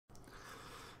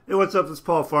Hey, what's up? This is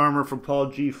Paul Farmer from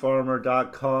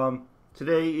paulgfarmer.com.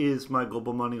 Today is my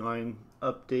Global Moneyline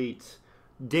Update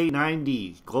Day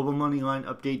 90. Global Moneyline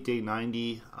Update Day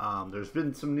 90. There's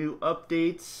been some new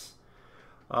updates.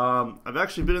 I've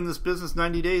actually been in this business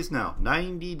 90 days now.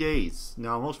 90 days.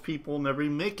 Now, most people never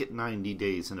even make it 90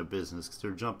 days in a business because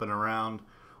they're jumping around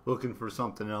looking for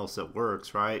something else that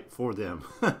works, right, for them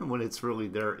when it's really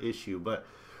their issue. But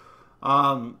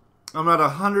I'm at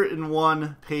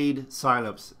 101 paid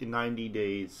signups in 90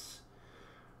 days.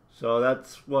 So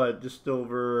that's what, just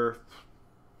over,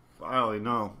 I don't even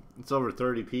know, it's over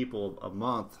 30 people a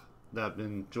month that have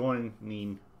been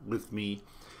joining with me.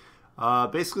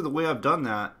 Basically, the way I've done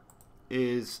that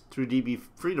is through DB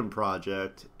Freedom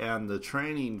Project and the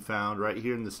training found right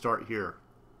here in the start here.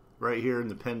 Right here in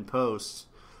the pinned posts,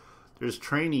 there's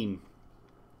training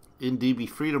in DB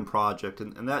Freedom Project,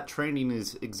 and that training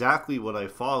is exactly what I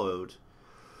followed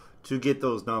to get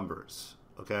those numbers.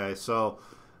 Okay, so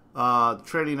the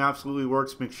training absolutely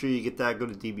works. Make sure you get that. Go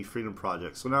to DB Freedom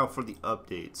Project. So now for the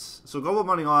updates. So Global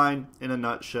Moneyline, in a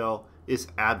nutshell, is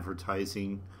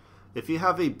advertising. If you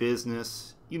have a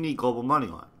business, you need Global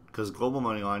Moneyline because Global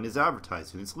Moneyline is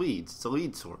advertising. It's leads. It's a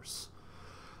lead source.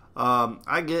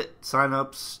 I get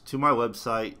signups to my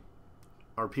website,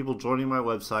 or people joining my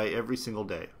website every single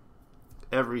day.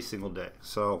 Every single day.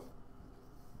 So,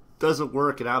 does it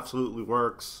work? It absolutely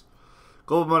works.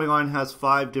 Global Moneyline has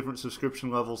 5 different subscription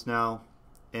levels now.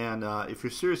 And if you're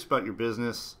serious about your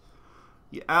business,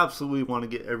 you absolutely want to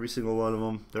get every single one of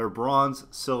them. They're bronze,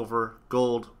 silver,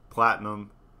 gold,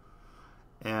 platinum,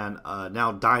 and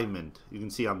now diamond. You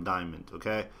can see I'm diamond,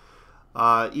 okay?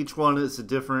 Each one is a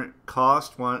different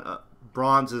cost.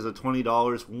 Bronze is a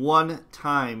 $20 one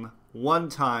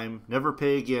time, never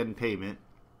pay again payment.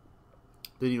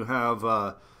 Then you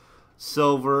have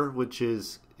silver, which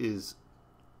is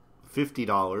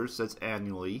 $50. That's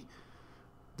annually.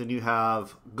 Then you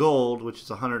have gold, which is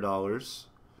 $100.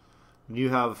 And you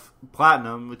have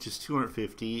platinum, which is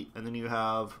 $250, and then you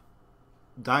have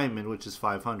diamond, which is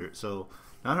 $500. So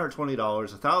 $920,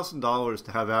 $1,000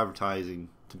 to have advertising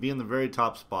to be in the very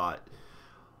top spot.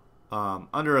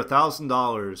 Under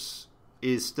 $1,000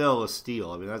 is still a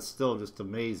steal. I mean, that's still just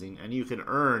amazing, and you can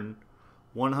earn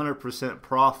 100%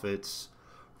 profits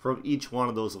from each one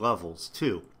of those levels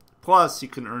too. Plus, you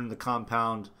can earn the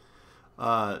compound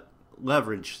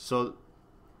leverage. So,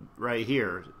 right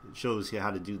here it shows you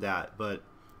how to do that. But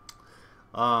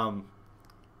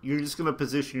you're just going to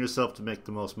position yourself to make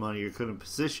the most money. You're going to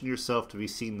position yourself to be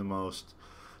seen the most,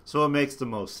 so it makes the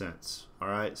most sense. All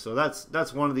right. So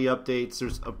that's one of the updates.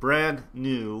 There's a brand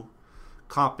new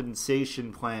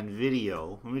compensation plan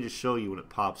video. Let me just show you when it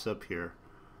pops up here.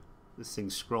 This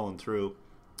thing's scrolling through,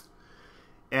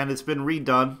 and it's been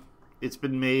redone. It's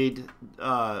been made,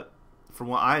 from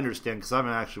what I understand, because I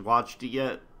haven't actually watched it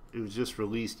yet. It was just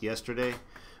released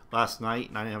last night,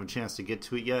 and I didn't have a chance to get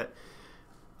to it yet.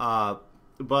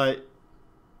 But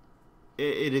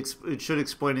it should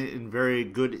explain it in very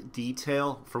good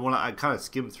detail. From what I kind of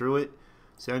skimmed through it,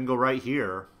 so I can go right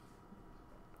here,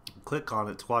 click on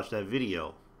it to watch that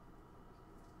video.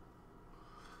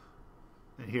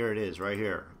 And here it is, right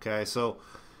here. Okay, so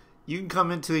you can come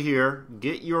into here,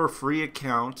 get your free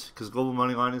account, because Global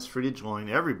Moneyline is free to join.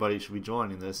 Everybody should be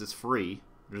joining this. It's free.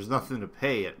 There's nothing to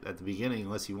pay at the beginning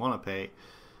unless you want to pay,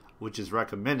 which is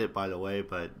recommended, by the way,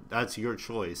 but that's your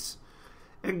choice.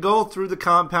 And go through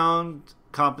the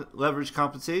leverage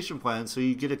compensation plan so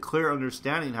you get a clear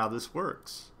understanding how this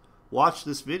works. Watch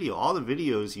this video. All the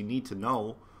videos you need to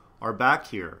know are back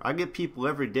here. I get people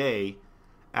every day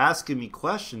asking me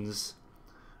questions,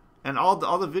 and all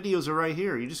the videos are right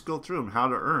here. You just go through them. How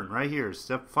to earn, right here.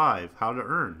 Step 5, how to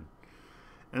earn.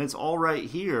 And it's all right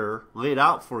here laid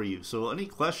out for you. So any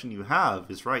question you have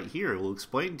is right here. It will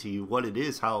explain to you what it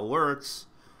is, how it works.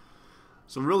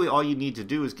 So really all you need to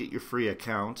do is get your free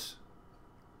account,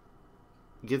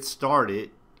 get started,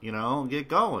 get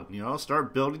going,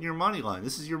 start building your money line.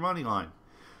 This is your money line.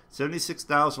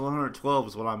 76,112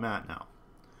 is what I'm at now.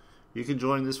 You can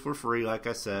join this for free, like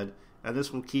I said, and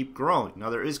this will keep growing. Now,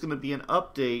 there is going to be an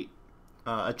update,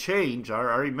 a change. I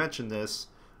already mentioned this,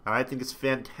 and I think it's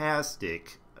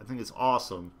fantastic. I think it's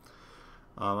awesome.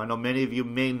 I know many of you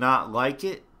may not like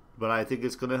it, but I think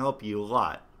it's going to help you a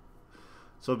lot.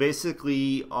 So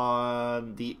basically,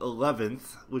 on the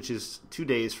 11th, which is 2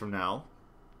 days from now,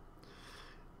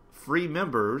 free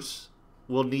members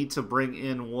will need to bring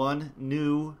in 1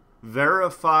 new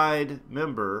verified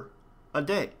member a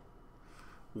day.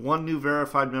 1 new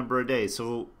verified member a day.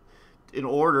 So in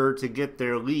order to get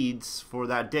their leads for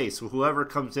that day, so whoever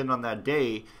comes in on that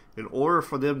day, in order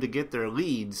for them to get their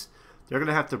leads, they're going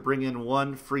to have to bring in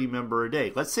one free member a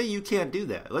day. Let's say you can't do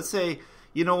that. Let's say,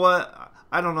 you know what,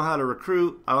 I don't know how to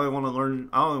recruit. I don't want to learn.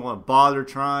 I don't want to bother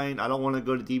trying. I don't want to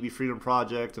go to DB Freedom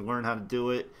Project and learn how to do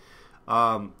it.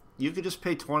 You could just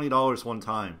pay $20 one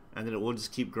time, and then it will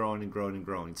just keep growing and growing and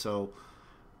growing. So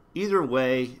either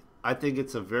way, I think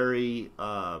it's a very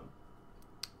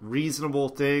reasonable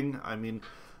thing. I mean,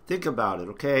 think about it,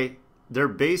 okay? They're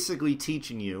basically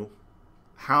teaching you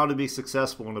how to be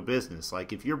successful in a business.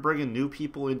 Like if you're bringing new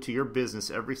people into your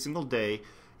business every single day,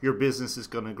 your business is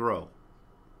going to grow.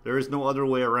 There is no other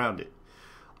way around it.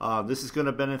 This is going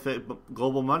to benefit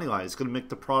Global Moneyline. It's going to make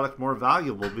the product more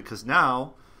valuable because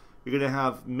now you're going to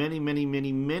have many, many,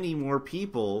 many, many more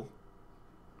people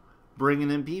bringing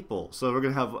in people. So we're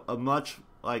going to have a much,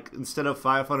 like instead of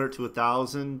 500 to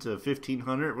 1,000 to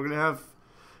 1,500, we're going to have,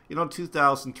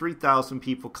 2,000, 3,000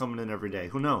 people coming in every day.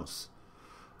 Who knows?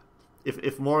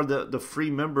 If more of the free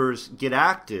members get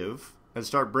active and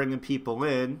start bringing people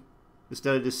in,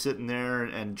 instead of just sitting there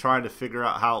and trying to figure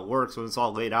out how it works when it's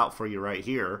all laid out for you right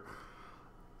here,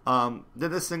 then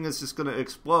this thing is just going to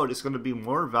explode. It's going to be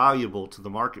more valuable to the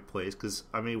marketplace because,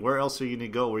 I mean, where else are you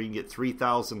going to go where you can get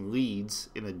 3,000 leads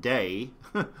in a day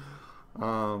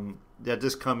that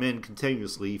just come in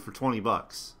continuously for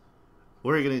 $20?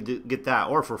 Where are you going to get that?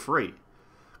 Or for free?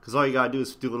 Because all you got to do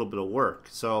is do a little bit of work.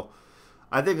 So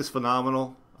I think it's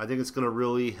phenomenal. I think it's going to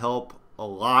really help a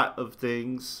lot of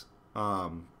things. I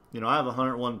have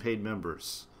 101 paid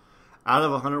members. Out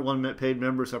of 101 paid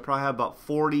members, I probably have about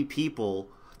 40 people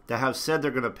that have said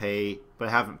they're going to pay but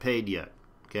haven't paid yet.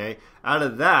 Okay? Out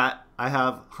of that, I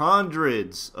have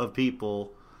hundreds of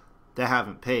people that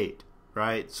haven't paid.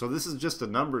 Right? So this is just a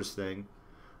numbers thing.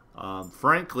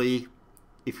 Frankly,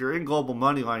 if you're in Global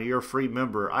Moneyline, you're a free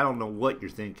member, I don't know what you're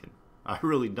thinking. I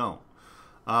really don't.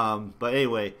 But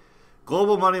anyway,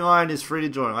 Global Moneyline is free to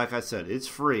join. Like I said, it's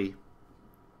free.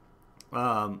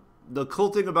 The cool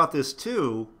thing about this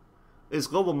too is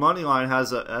Global Moneyline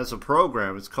has a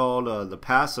program. It's called the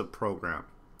Passive Program.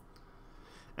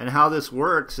 And how this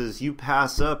works is you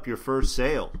pass up your first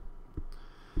sale.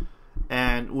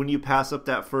 And when you pass up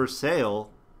that first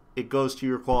sale, it goes to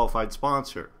your qualified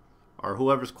sponsor or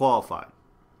whoever's qualified.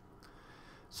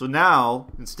 So now,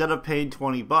 instead of paying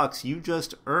 $20, you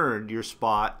just earned your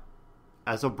spot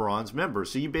as a bronze member.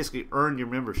 So you basically earned your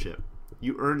membership.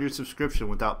 You earned your subscription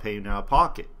without paying out of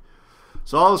pocket.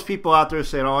 So all those people out there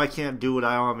saying, oh, I can't do it,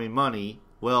 I don't have any money.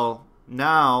 Well,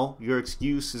 now your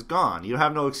excuse is gone. You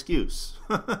have no excuse.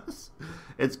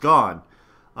 It's gone.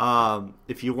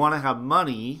 If you want to have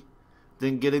money,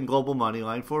 then get in Global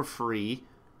Moneyline for free.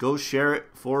 Go share it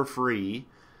for free.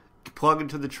 Plug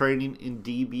into the training in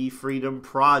DB Freedom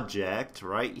Project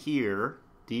right here.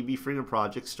 DB Freedom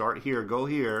Project. Start here. Go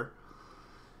here.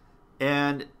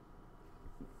 And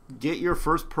get your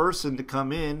first person to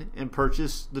come in and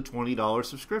purchase the $20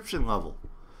 subscription level.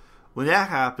 When that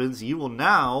happens, you will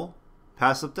now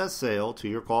pass up that sale to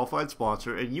your qualified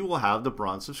sponsor and you will have the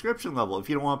bronze subscription level if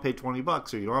you don't want to pay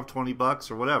 $20 or you don't have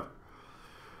 $20 or whatever.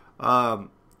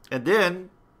 And then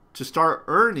to start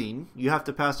earning, you have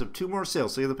to pass up 2 more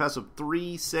sales. So you have to pass up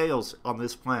 3 sales on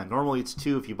this plan. Normally it's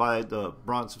 2. If you buy the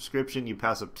bronze subscription, you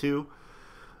pass up 2.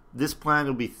 This plan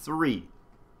will be 3.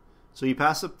 So you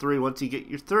pass up 3. Once you get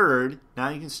your third, now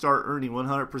you can start earning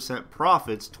 100%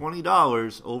 profits,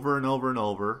 $20 over and over and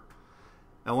over.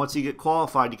 And once you get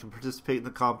qualified, you can participate in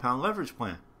the compound leverage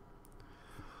plan.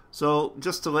 So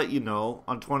just to let you know,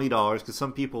 on $20, because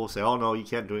some people will say, oh no, you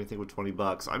can't do anything with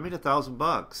 $20. I made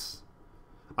 $1,000.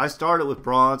 I started with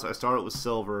bronze, I started with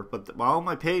silver, but all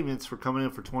my payments were coming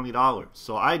in for $20.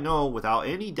 So I know without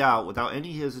any doubt, without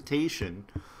any hesitation,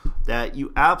 that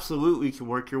you absolutely can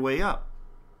work your way up.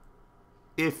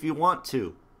 If you want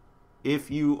to. If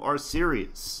you are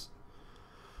serious.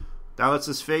 Now let's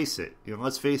just face it.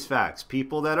 Let's face facts.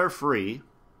 People that are free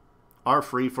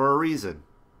for a reason.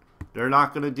 They're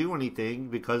not going to do anything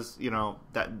because,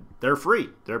 that they're free.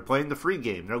 They're playing the free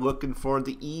game. They're looking for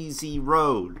the easy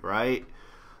road, right?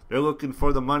 They're looking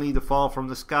for the money to fall from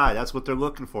the sky. That's what they're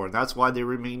looking for, and that's why they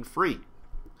remain free.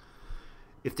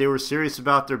 If they were serious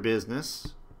about their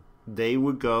business, they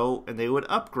would go and they would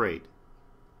upgrade.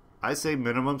 I say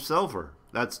minimum silver.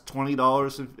 That's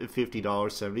 $20 and $50,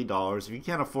 $70. If you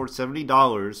can't afford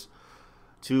 $70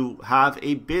 to have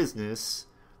a business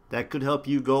that could help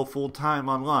you go full-time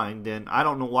online, then I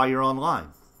don't know why you're online.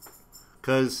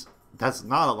 Because that's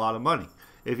not a lot of money.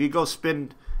 If you go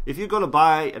to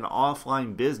buy an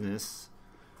offline business,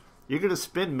 you're going to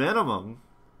spend minimum,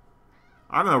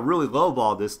 I'm going to really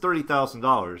lowball this,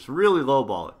 $30,000. Really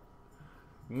lowball it.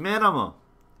 Minimum.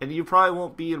 And you probably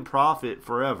won't be in profit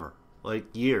forever.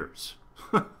 Like years.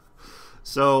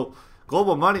 So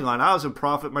Global Moneyline, I was in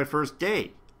profit my first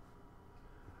day.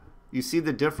 You see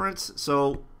the difference?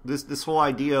 So this whole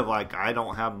idea of like, I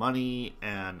don't have money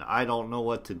and I don't know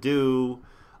what to do,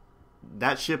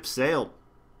 that ship sailed.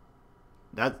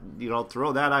 That,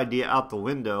 throw that idea out the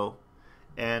window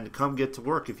and come get to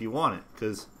work if you want it.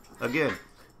 Because again,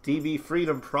 DB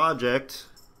Freedom Project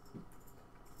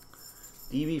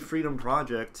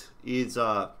is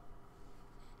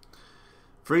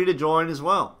free to join as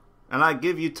well. And I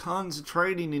give you tons of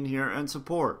training in here and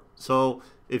support. So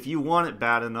if you want it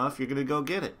bad enough, you're going to go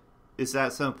get it. It's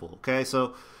that simple, okay?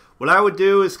 So what I would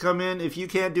do is come in. If you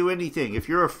can't do anything, if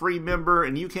you're a free member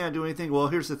and you can't do anything, well,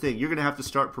 here's the thing. You're going to have to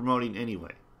start promoting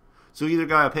anyway. So you either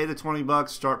got to pay the $20,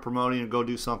 start promoting, and go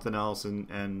do something else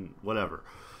and whatever.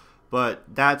 But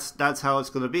that's how it's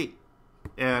going to be.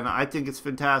 And I think it's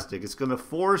fantastic. It's going to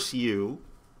force you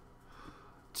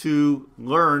to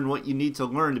learn what you need to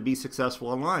learn to be successful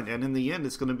online. And in the end,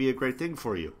 it's going to be a great thing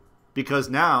for you. Because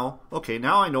now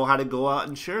I know how to go out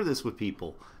and share this with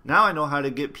people. Now I know how to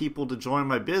get people to join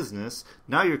my business.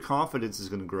 Now your confidence is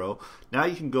going to grow. Now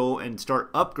you can go and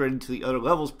start upgrading to the other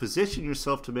levels, position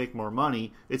yourself to make more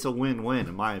money. It's a win-win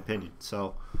in my opinion.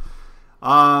 So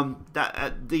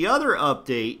the other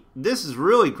update, this is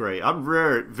really great. I'm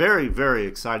very, very, very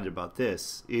excited about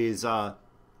this, is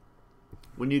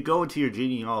when you go into your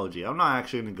genealogy. I'm not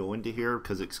actually going to go into here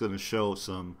because it's going to show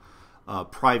some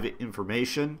private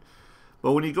information.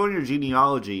 But when you go to your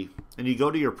genealogy and you go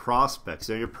to your prospects,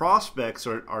 now your prospects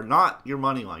are not your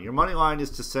money line. Your money line is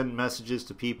to send messages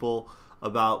to people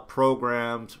about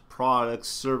programs, products,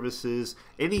 services,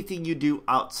 anything you do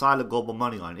outside of Global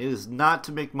Moneyline. It is not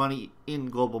to make money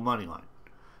in Global Moneyline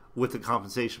with the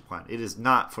compensation plan. It is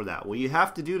not for that. What you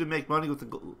have to do to make money with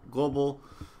the Global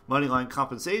Moneyline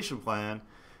compensation plan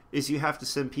is you have to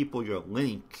send people your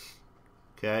link.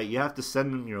 Okay, you have to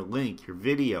send them your link, your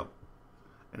video,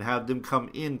 and have them come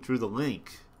in through the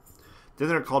link. Then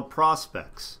they're called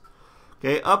prospects.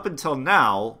 Okay, up until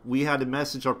now, we had to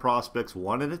message our prospects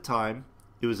one at a time.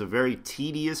 It was a very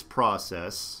tedious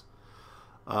process.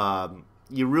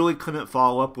 You really couldn't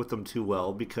follow up with them too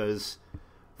well because,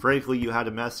 frankly, you had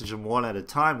to message them one at a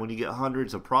time. When you get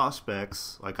hundreds of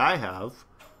prospects, like I have,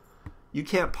 you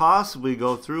can't possibly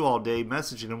go through all day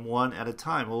messaging them one at a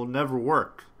time. It will never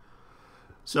work.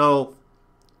 So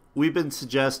we've been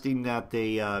suggesting that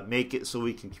they make it so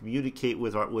we can communicate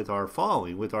with our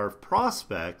following, with our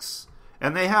prospects,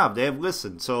 and they have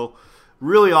listened. So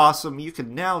really awesome. You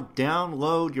can now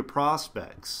download your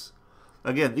prospects.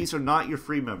 Again, these are not your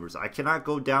free members. I cannot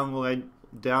go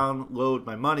download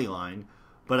my money line,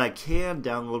 but I can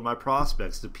download my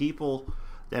prospects, the people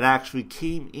that actually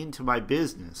came into my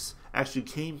business, actually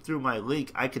came through my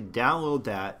link. I can download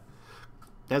that.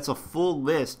 That's a full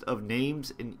list of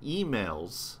names and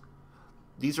emails.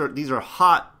 These are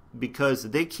hot because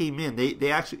they came in.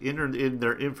 They actually entered in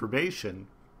their information.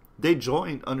 They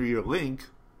joined under your link.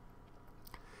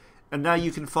 And now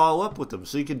you can follow up with them.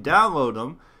 So you can download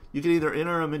them. You can either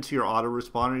enter them into your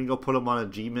autoresponder. You can go put them on a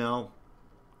Gmail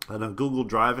and a Google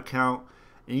Drive account.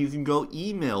 And you can go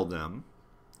email them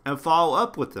and follow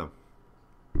up with them.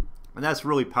 And that's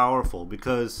really powerful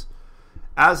because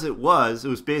as it was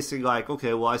basically like,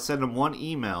 okay, well, I send them one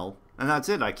email and that's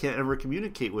it. I can't ever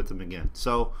communicate with them again.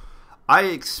 So I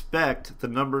expect the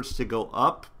numbers to go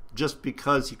up just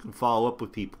because you can follow up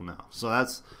with people now. So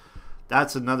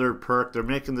that's another perk. They're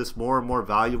making this more and more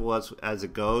valuable as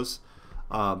it goes.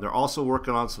 They're also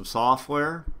working on some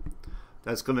software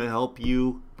that's going to help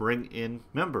you bring in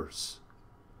members.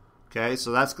 Okay,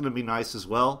 so that's going to be nice as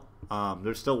well.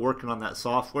 They're still working on that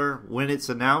software. When it's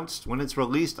announced, when it's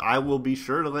released, I will be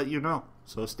sure to let you know.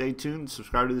 So stay tuned,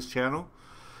 subscribe to this channel.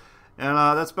 And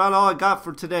that's about all I got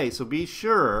for today. So be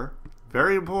sure,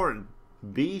 very important,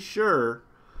 be sure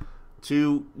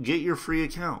to get your free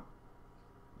account.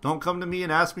 Don't come to me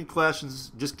and ask me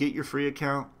questions. Just get your free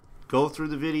account. Go through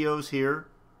the videos here.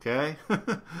 Okay?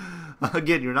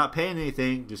 Again, you're not paying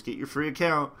anything. Just get your free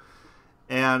account.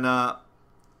 And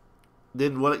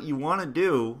then what you want to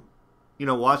do,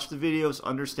 watch the videos,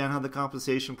 understand how the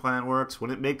compensation plan works. When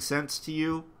it makes sense to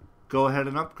you, go ahead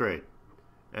and upgrade.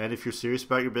 And if you're serious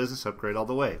about your business, upgrade all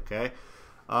the way, okay?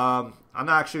 I'm not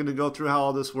actually going to go through how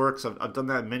all this works. I've done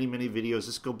that in many, many videos.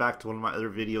 Just go back to one of my other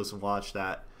videos and watch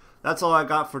that. That's all I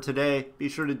got for today. Be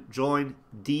sure to join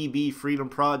DB Freedom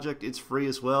Project. It's free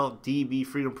as well. DB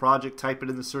Freedom Project. Type it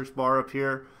in the search bar up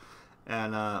here.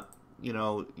 And, you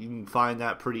can find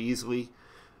that pretty easily.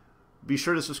 Be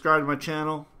sure to subscribe to my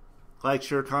channel. Like,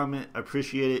 share, comment. I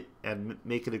appreciate it. And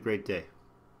make it a great day.